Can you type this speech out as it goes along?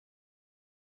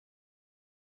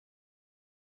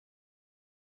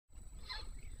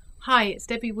Hi, it's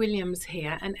Debbie Williams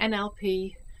here, an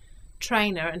NLP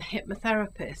trainer and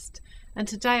hypnotherapist. And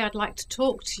today I'd like to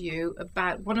talk to you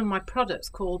about one of my products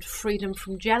called Freedom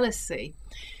from Jealousy.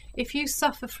 If you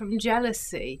suffer from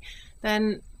jealousy,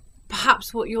 then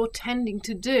perhaps what you're tending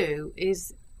to do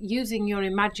is using your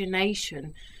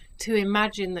imagination to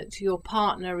imagine that your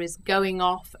partner is going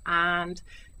off and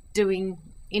doing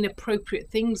inappropriate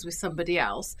things with somebody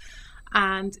else.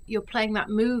 And you're playing that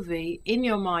movie in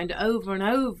your mind over and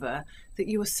over that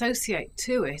you associate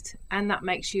to it, and that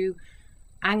makes you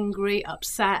angry,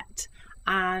 upset,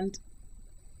 and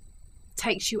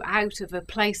takes you out of a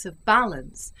place of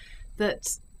balance. That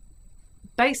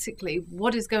basically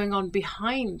what is going on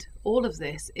behind all of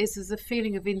this is there's a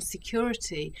feeling of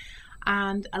insecurity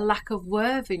and a lack of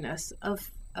worthiness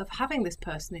of having this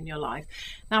person in your life.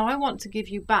 Now, I want to give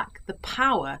you back the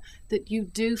power that you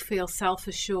do feel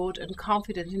self-assured and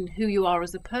confident in who you are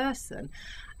as a person,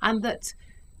 and that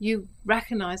you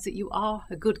recognize that you are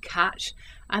a good catch,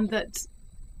 and that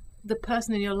the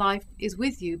person in your life is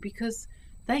with you because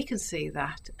they can see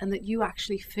that, and that you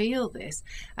actually feel this,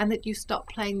 and that you stop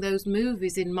playing those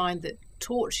movies in mind that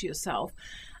torture yourself,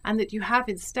 and that you have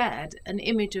instead an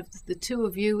image of the two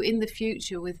of you in the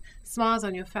future with smiles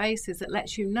on your faces that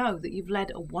lets you know that you've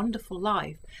led a wonderful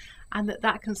life, and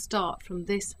that can start from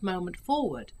this moment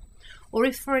forward. Or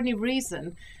if for any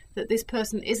reason that this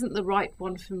person isn't the right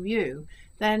one from you,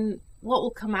 then what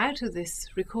will come out of this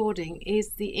recording is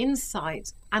the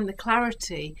insight and the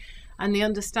clarity and the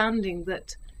understanding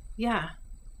that, yeah,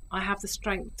 I have the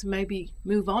strength to maybe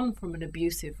move on from an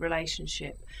abusive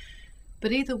relationship.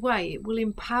 But either way, it will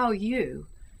empower you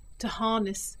to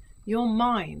harness your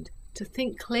mind, to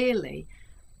think clearly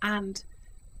and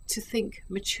to think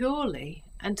maturely,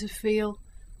 and to feel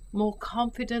more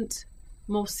confident,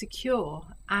 more secure,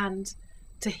 and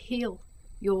to heal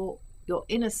your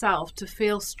inner self, to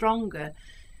feel stronger,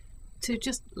 to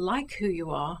just like who you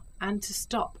are, and to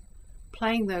stop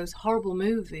playing those horrible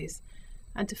movies,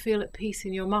 and to feel at peace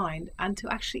in your mind, and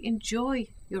to actually enjoy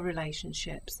your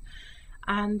relationships.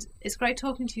 And it's great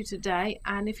talking to you today.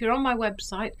 And if you're on my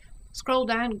website, scroll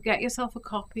down, get yourself a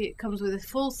copy. It comes with a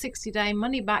full 60-day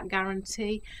money-back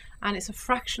guarantee, and it's a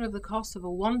fraction of the cost of a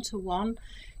one-to-one.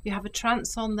 You have a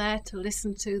trance on there to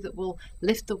listen to that will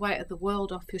lift the weight of the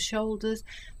world off your shoulders,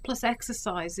 plus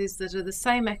exercises that are the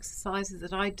same exercises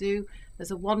that I do as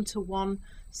a one-to-one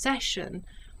session,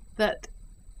 that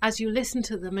as you listen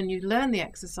to them and you learn the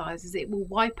exercises, it will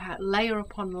wipe out layer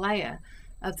upon layer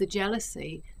of the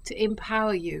jealousy to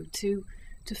empower you to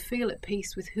feel at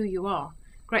peace with who you are.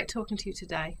 Great talking to you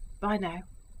today. Bye now.